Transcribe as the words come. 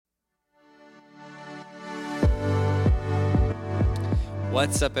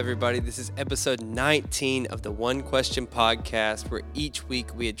What's up, everybody? This is episode 19 of the One Question Podcast, where each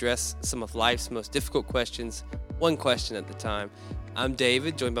week we address some of life's most difficult questions, one question at a time. I'm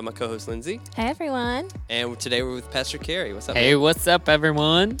David, joined by my co-host Lindsay. Hey, everyone. And today we're with Pastor Carey. What's up? Hey, man? what's up,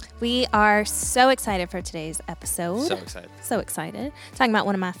 everyone? We are so excited for today's episode. So excited. So excited. Talking about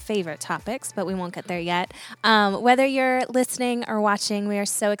one of my favorite topics, but we won't get there yet. Whether you're listening or watching, we are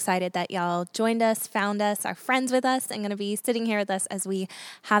so excited that y'all joined us, found us, are friends with us, and going to be sitting here with us as we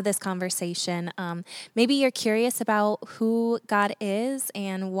have this conversation. Maybe you're curious about who God is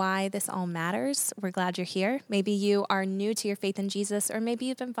and why this all matters. We're glad you're here. Maybe you are new to your faith in Jesus, or maybe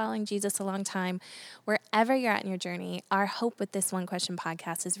you've been following Jesus a long time. Wherever you're at in your journey, our hope with this One Question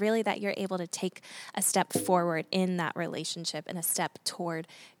podcast is really that you're able to take a step forward in that relationship and a step toward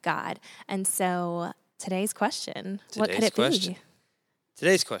God. And so today's question, what could it be?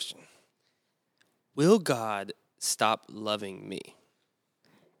 Today's question: will God stop loving me?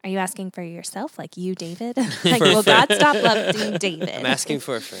 Are you asking for yourself, like you, David? Like, will God stop loving David? I'm asking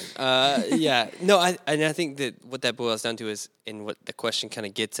for a friend. Yeah. No, I think that what that boils down to is, and what the question kind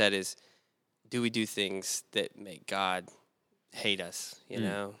of gets at is, do we do things that make God hate us, you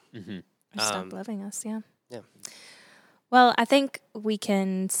know? Mm-hmm. Or stop loving us, yeah. Yeah. Well, I think we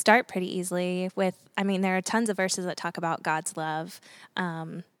can start pretty easily with, there are tons of verses that talk about God's love.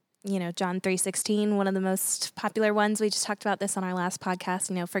 John 3:16, one of the most popular ones. We just talked about this on our last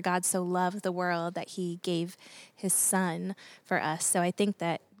podcast. For God so loved the world that he gave his son for us. So I think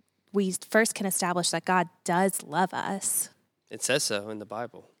that we first can establish that God does love us. It says so in the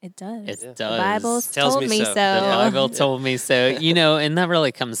Bible. It does. It does. The Bible Tells told me me so. so. The Bible told me so. And that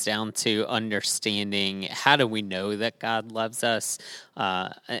really comes down to understanding, how do we know that God loves us?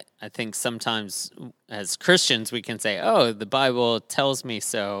 I think sometimes as Christians we can say, oh, the Bible tells me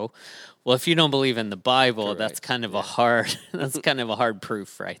so. Well, if you don't believe in the Bible, Correct. that's kind of a hard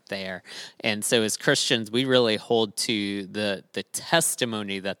proof right there. And so as Christians, we really hold to the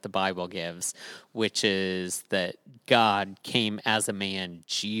testimony that the Bible gives, which is that God came as a man,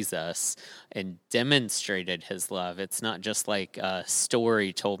 Jesus, and demonstrated his love. It's not just like a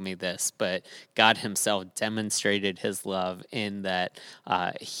story told me this, but God himself demonstrated his love in that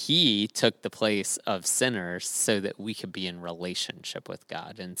he took the place of sinners so that we could be in relationship with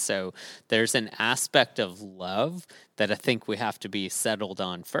God. And so there's an aspect of love that I think we have to be settled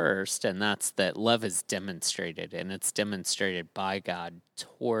on first, and that's that love is demonstrated, and it's demonstrated by God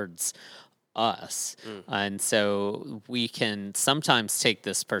towards us. And so we can sometimes take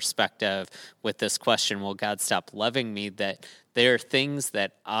this perspective with this question, will God stop loving me? That there are things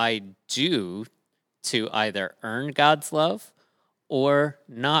that I do to either earn God's love or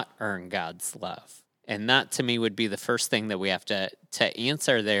not earn God's love. And that to me would be the first thing that we have to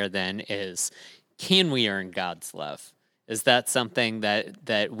answer there then is, can we earn God's love? Is that something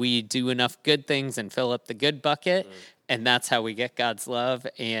that we do enough good things and fill up the good bucket? And that's how we get God's love.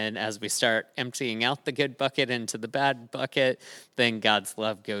 And as we start emptying out the good bucket into the bad bucket, then God's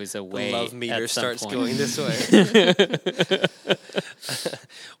love goes away. The love meter starts point. going this way.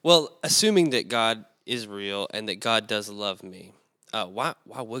 Well, assuming that God is real and that God does love me, why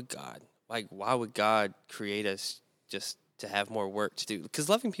would God? Why would God create us just to have more work to do? Because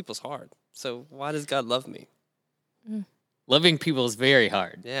loving people's hard. So why does God love me? Loving people is very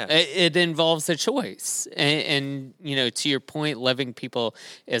hard. Yeah. It involves a choice. And, to your point, loving people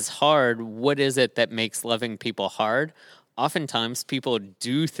is hard. What is it that makes loving people hard? Oftentimes people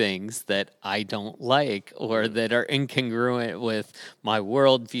do things that I don't like or that are incongruent with my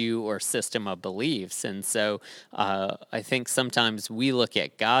worldview or system of beliefs. And so I think sometimes we look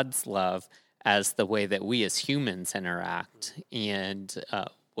at God's love as the way that we as humans interact. And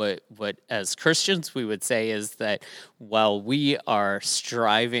what as Christians we would say is that while we are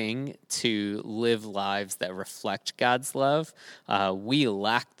striving to live lives that reflect God's love, we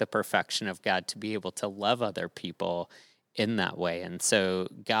lack the perfection of God to be able to love other people in that way. And so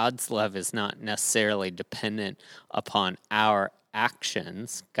God's love is not necessarily dependent upon our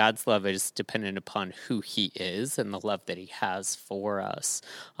actions. God's love is dependent upon who he is and the love that he has for us.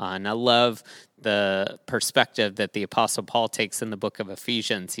 And I love the perspective that the Apostle Paul takes in the book of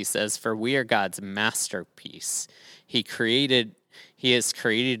Ephesians. He says, for we are God's masterpiece. He has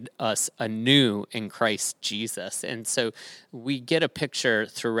created us anew in Christ Jesus. And so we get a picture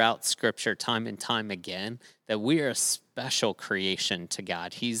throughout Scripture time and time again that we are a special creation to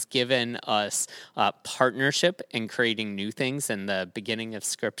God. He's given us partnership in creating new things. In the beginning of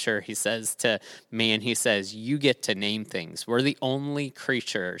Scripture, he says to man, you get to name things. We're the only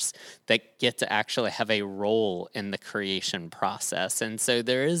creatures that get to actually have a role in the creation process. And so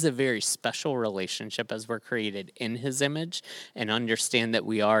there is a very special relationship as we're created in his image and under understand that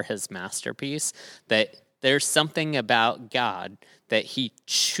we are his masterpiece, that there's something about God that he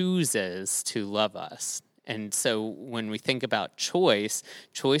chooses to love us. And so when we think about choice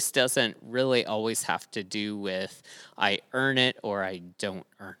doesn't really always have to do with I earn it or I don't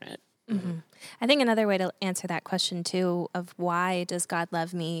earn it. Mm-hmm. I think another way to answer that question too of why does God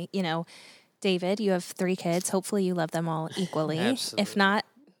love me, David, you have 3 kids. Hopefully you love them all equally. Absolutely. If not,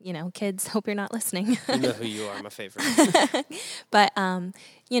 kids, hope you're not listening. You know who you are, my favorite. But,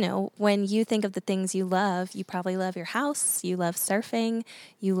 when you think of the things you love, you probably love your house, you love surfing,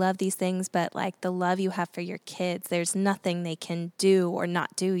 you love these things, but like the love you have for your kids, there's nothing they can do or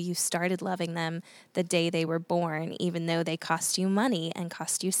not do. You started loving them the day they were born, even though they cost you money and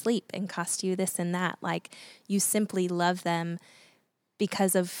cost you sleep and cost you this and that. Like you simply love them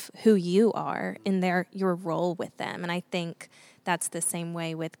because of who you are in your role with them. And I think that's the same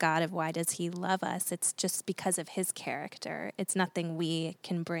way with God of why does he love us? It's just because of his character. It's nothing we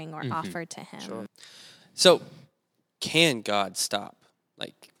can bring or offer to him. Sure. So can God stop?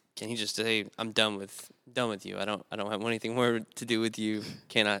 Like, can he just say, I'm done with you. I don't have anything more to do with you.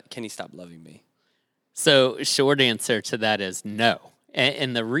 Can he stop loving me? So short answer to that is no.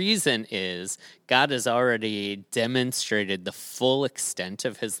 And the reason is God has already demonstrated the full extent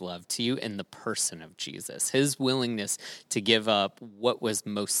of his love to you in the person of Jesus. His willingness to give up what was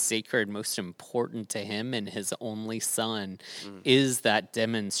most sacred, most important to him and his only son is that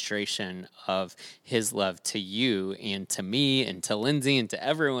demonstration of his love to you and to me and to Lindsay and to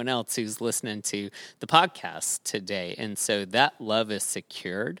everyone else who's listening to the podcast today. And so that love is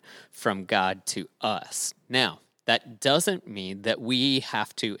secured from God to us. Now, that doesn't mean that we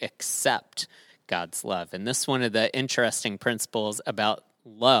have to accept God's love. And this is one of the interesting principles about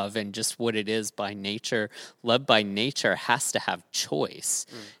love and just what it is by nature. Love by nature has to have choice.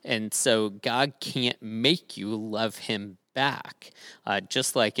 And so God can't make you love him back.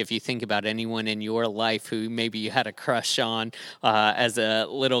 Just like if you think about anyone in your life who maybe you had a crush on as a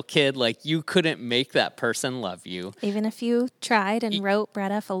little kid, like you couldn't make that person love you. Even if you tried and wrote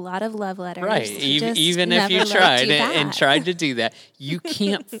Brett F. a lot of love letters. Right. Even if you tried and tried to do that, you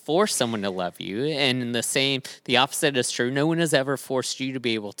can't force someone to love you. And the opposite is true. No one has ever forced you to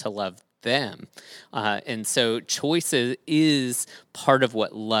be able to love them. And so choice is part of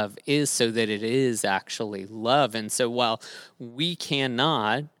what love is so that it is actually love. And so while we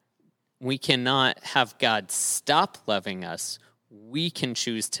cannot have God stop loving us, we can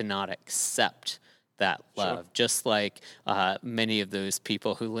choose to not accept that love. Sure. Just like many of those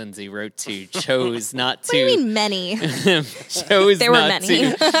people who Lindsay wrote to chose not to. What do you mean many? There were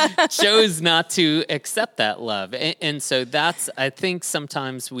many. Chose not to accept that love. And so I think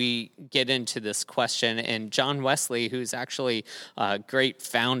sometimes we get into this question, and John Wesley, who's actually a great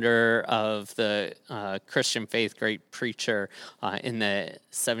founder of the Christian faith, great preacher in the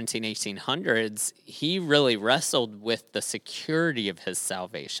 1800s, he really wrestled with the security of his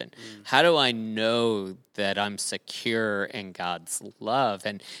salvation. How do I know that I'm secure in God's love?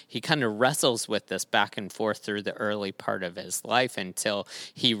 And he kind of wrestles with this back and forth through the early part of his life until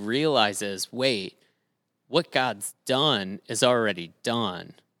he realizes, wait, what God's done is already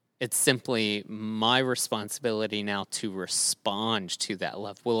done. It's simply my responsibility now to respond to that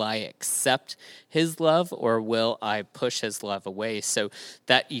love. Will I accept his love or will I push his love away? So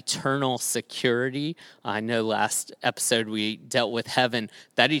that eternal security, I know last episode we dealt with heaven,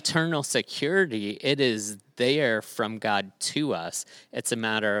 that eternal security, it is there from God to us. It's a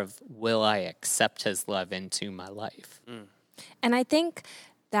matter of will I accept his love into my life? And I think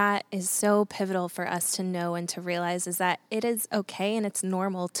that is so pivotal for us to know and to realize is that it is okay and it's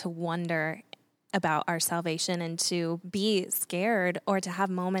normal to wonder about our salvation and to be scared or to have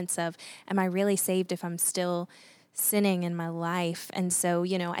moments of, am I really saved if I'm still sinning in my life? And so,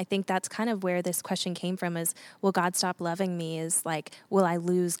 I think that's kind of where this question came from is, will God stop loving me? Is like, will I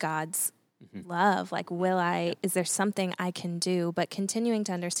lose God's love? Like, is there something I can do? But continuing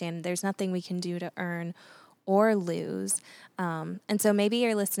to understand there's nothing we can do to earn or lose. And so maybe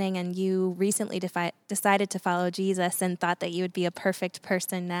you're listening and you recently decided to follow Jesus and thought that you would be a perfect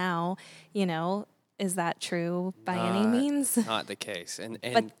person now. Is that true by any means? Not the case.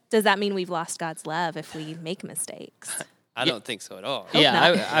 But does that mean we've lost God's love if we make mistakes? I don't think so at all.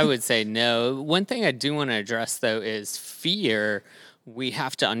 I would say no. One thing I do want to address, though, is fear. We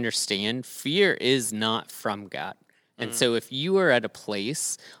have to understand fear is not from God. And so if you are at a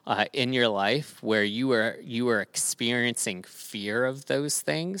place in your life where you are experiencing fear of those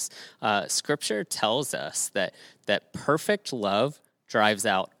things, Scripture tells us that perfect love drives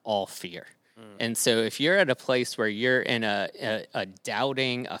out all fear. And so if you're at a place where you're in a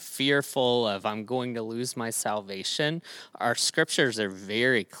doubting, a fearful of I'm going to lose my salvation, our scriptures are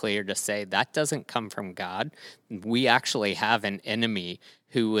very clear to say that doesn't come from God. We actually have an enemy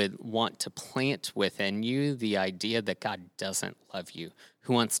who would want to plant within you the idea that God doesn't love you,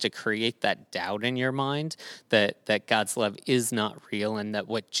 who wants to create that doubt in your mind that God's love is not real and that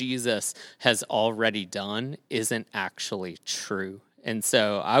what Jesus has already done isn't actually true. And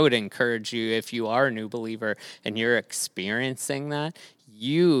so I would encourage you, if you are a new believer and you're experiencing that,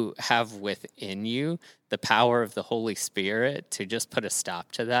 you have within you the power of the Holy Spirit to just put a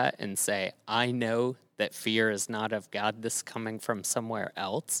stop to that and say, I know that fear is not of God. This is coming from somewhere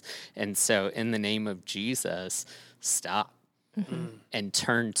else. And so in the name of Jesus, stop and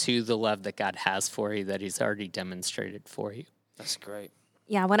turn to the love that God has for you, that he's already demonstrated for you. That's great.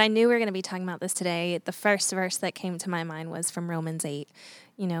 Yeah, when I knew we were going to be talking about this today, the first verse that came to my mind was from Romans 8,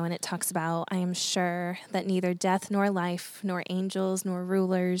 and it talks about, I am sure that neither death nor life, nor angels, nor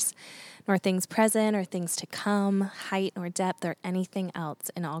rulers, nor things present or things to come, height nor depth, or anything else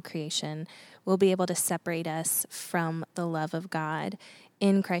in all creation will be able to separate us from the love of God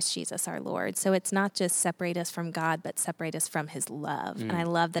in Christ Jesus our Lord. So it's not just separate us from God, but separate us from his love. And I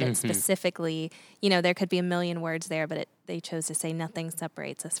love that it specifically, there could be a million words there, but they chose to say nothing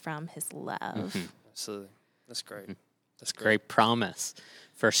separates us from his love. Absolutely. That's great. That's great. Great promise,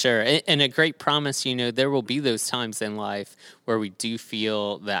 for sure. And a great promise, there will be those times in life where we do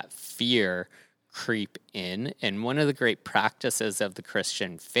feel that fear creep in. And one of the great practices of the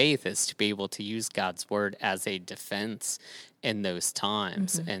Christian faith is to be able to use God's word as a defense in those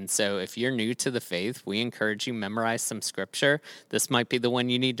times. And so if you're new to the faith, we encourage you memorize some scripture. This might be the one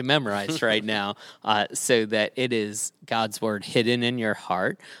you need to memorize right now, so that it is God's word hidden in your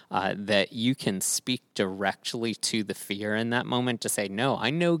heart, that you can speak directly to the fear in that moment to say, no, I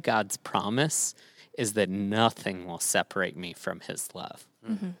know God's promise is that nothing will separate me from his love.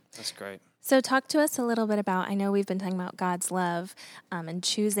 That's great. So talk to us a little bit about, I know we've been talking about God's love and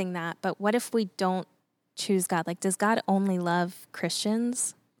choosing that, but what if we don't choose God? Like, does God only love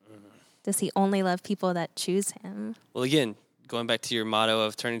Christians? Does he only love people that choose him? Well, again, going back to your motto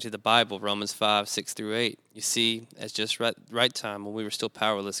of turning to the Bible, Romans 5:6-8, you see, at just right time, when we were still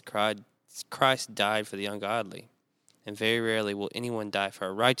powerless, Christ died for the ungodly. And very rarely will anyone die for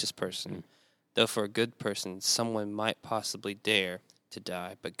a righteous person, though for a good person, someone might possibly dare to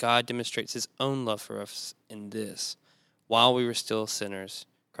die. But God demonstrates his own love for us in this: while we were still sinners,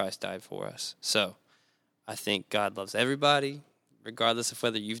 Christ died for us. So I think God loves everybody, regardless of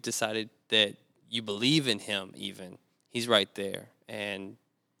whether you've decided that you believe in him even. He's right there and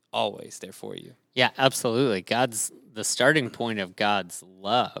always there for you. Yeah, absolutely. The starting point of God's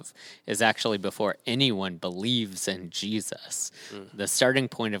love is actually before anyone believes in Jesus. The starting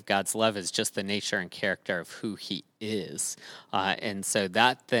point of God's love is just the nature and character of who he is. And so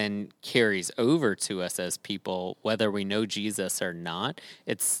that then carries over to us as people, whether we know Jesus or not.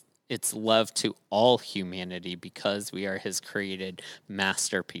 It's love to all humanity because we are his created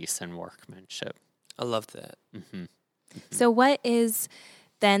masterpiece and workmanship. I love that. So what is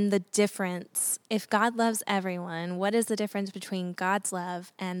then the difference? If God loves everyone, what is the difference between God's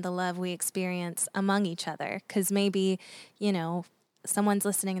love and the love we experience among each other? Because maybe, someone's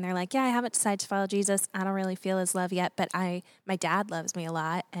listening and they're like, yeah, I haven't decided to follow Jesus. I don't really feel his love yet, but my dad loves me a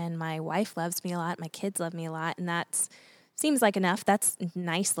lot, and my wife loves me a lot, my kids love me a lot, and that seems like enough. That's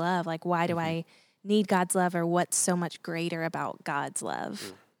nice love. Like, why do I need God's love, or what's so much greater about God's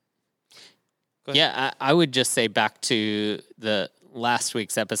love? Yeah, I would just say back to the last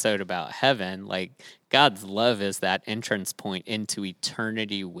week's episode about heaven, like God's love is that entrance point into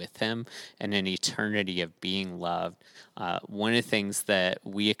eternity with him and an eternity of being loved. One of the things that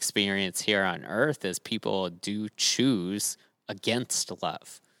we experience here on earth is people do choose against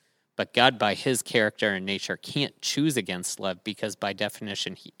love. But God, by his character and nature, can't choose against love because by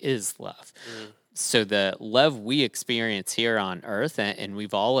definition, he is love. So the love we experience here on earth, and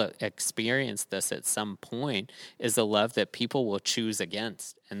we've all experienced this at some point, is a love that people will choose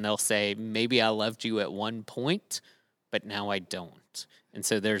against. And they'll say, maybe I loved you at one point, but now I don't. And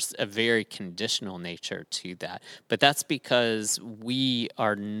so there's a very conditional nature to that. But that's because we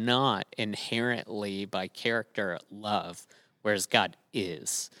are not inherently, by character, love, whereas God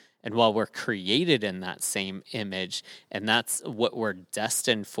is. And while we're created in that same image, and that's what we're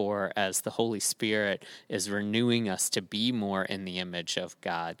destined for as the Holy Spirit is renewing us to be more in the image of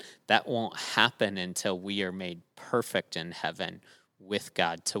God, that won't happen until we are made perfect in heaven with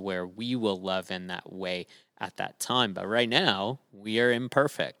God, to where we will love in that way at that time. But right now, we are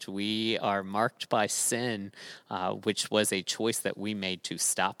imperfect. We are marked by sin, which was a choice that we made to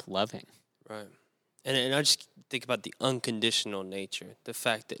stop loving. Right. And I just think about the unconditional nature, the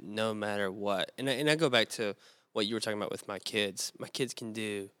fact that no matter what, and I go back to what you were talking about with my kids. My kids can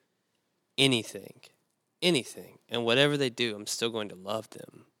do anything, and whatever they do, I'm still going to love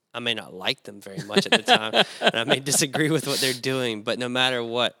them. I may not like them very much at the time, and I may disagree with what they're doing, but no matter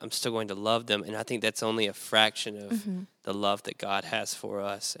what, I'm still going to love them. And I think that's only a fraction of the love that God has for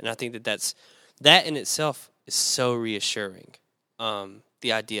us. And I think that in itself is so reassuring.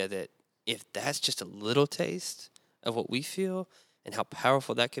 The idea that if that's just a little taste of what we feel and how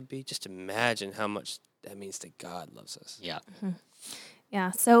powerful that could be, just imagine how much that means that God loves us. Yeah.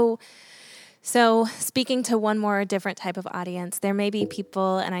 Yeah. So speaking to one more different type of audience, there may be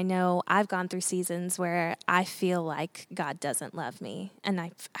people, and I know I've gone through seasons where I feel like God doesn't love me, and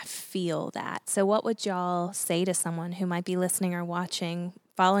I feel that. So what would y'all say to someone who might be listening or watching,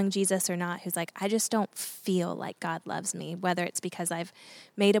 following Jesus or not, who's like, I just don't feel like God loves me, whether it's because I've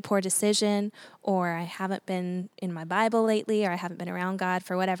made a poor decision or I haven't been in my Bible lately or I haven't been around God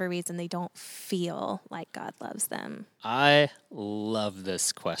for whatever reason, they don't feel like God loves them. I love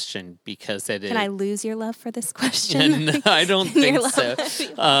this question because it is. Can I lose your love for this question? No, I don't think Your so.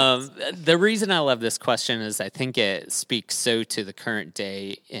 love. The reason I love this question is I think it speaks so to the current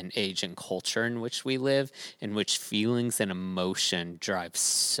day and age and culture in which we live, in which feelings and emotion drive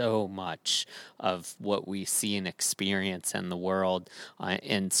so much of what we see and experience in the world.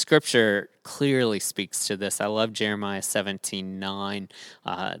 And Scripture clearly speaks to this. I love Jeremiah 17:9.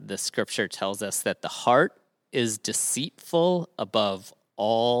 The Scripture tells us that the heart is deceitful above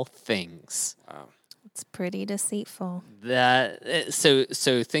all things. Wow. It's pretty deceitful.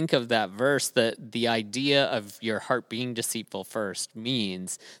 So think of that verse, that the idea of your heart being deceitful first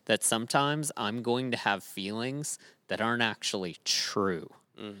means that sometimes I'm going to have feelings that aren't actually true.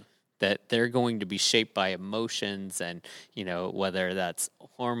 That they're going to be shaped by emotions and, whether that's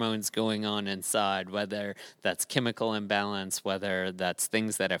hormones going on inside, whether that's chemical imbalance, whether that's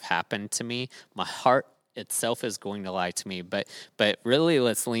things that have happened to me. My heart itself is going to lie to me. But really,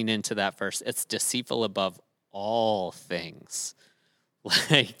 let's lean into that verse. It's deceitful above all things.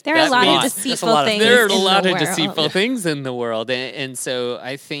 There are a lot of deceitful things. There are a lot of deceitful things in the world. And so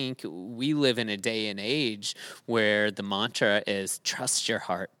I think we live in a day and age where the mantra is trust your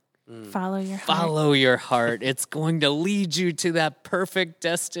heart. Follow your heart. Follow your heart. It's going to lead you to that perfect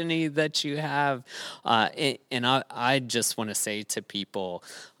destiny that you have. And I just want to say to people,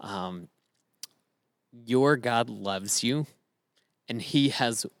 your God loves you, and He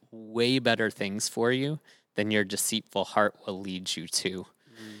has way better things for you than your deceitful heart will lead you to.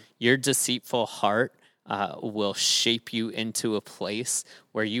 Your deceitful heart will shape you into a place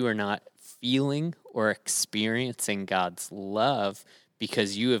where you are not feeling or experiencing God's love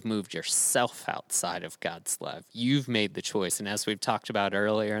because you have moved yourself outside of God's love. You've made the choice. And as we've talked about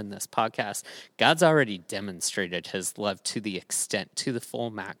earlier in this podcast, God's already demonstrated His love to the extent, to the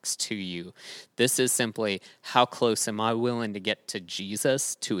full max to you. This is simply, how close am I willing to get to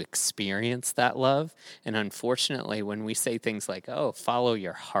Jesus to experience that love? And unfortunately, when we say things like, follow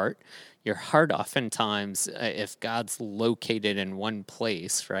your heart oftentimes, if God's located in one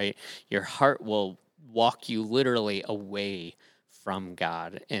place, right, your heart will walk you literally away from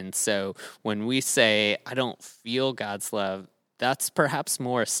God. And so when we say, I don't feel God's love, that's perhaps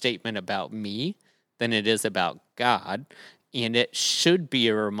more a statement about me than it is about God. And it should be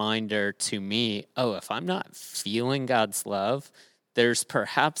a reminder to me, if I'm not feeling God's love, there's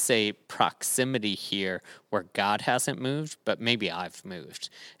perhaps a proximity here where God hasn't moved, but maybe I've moved.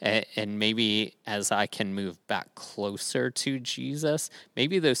 And maybe as I can move back closer to Jesus,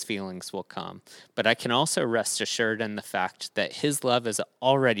 maybe those feelings will come. But I can also rest assured in the fact that His love has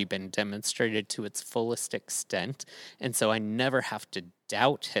already been demonstrated to its fullest extent. And so I never have to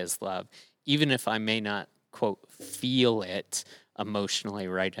doubt His love, even if I may not, quote, feel it emotionally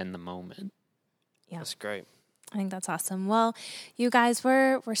right in the moment. Yeah. That's great. I think that's awesome. Well, you guys,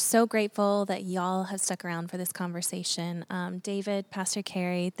 we're so grateful that y'all have stuck around for this conversation. David, Pastor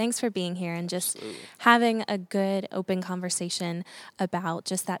Carey, thanks for being here and just having a good, open conversation about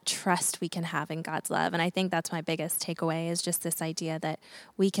just that trust we can have in God's love. And I think that's my biggest takeaway, is just this idea that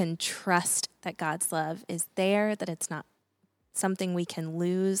we can trust that God's love is there, that it's not something we can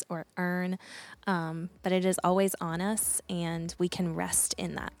lose or earn, but it is always on us, and we can rest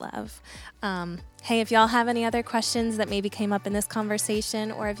in that love. Hey, if y'all have any other questions that maybe came up in this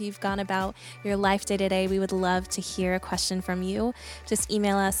conversation, or if you've gone about your life day to day, we would love to hear a question from you. Just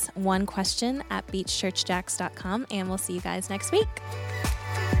email us one question at beachchurchjacks.com, and we'll see you guys next week.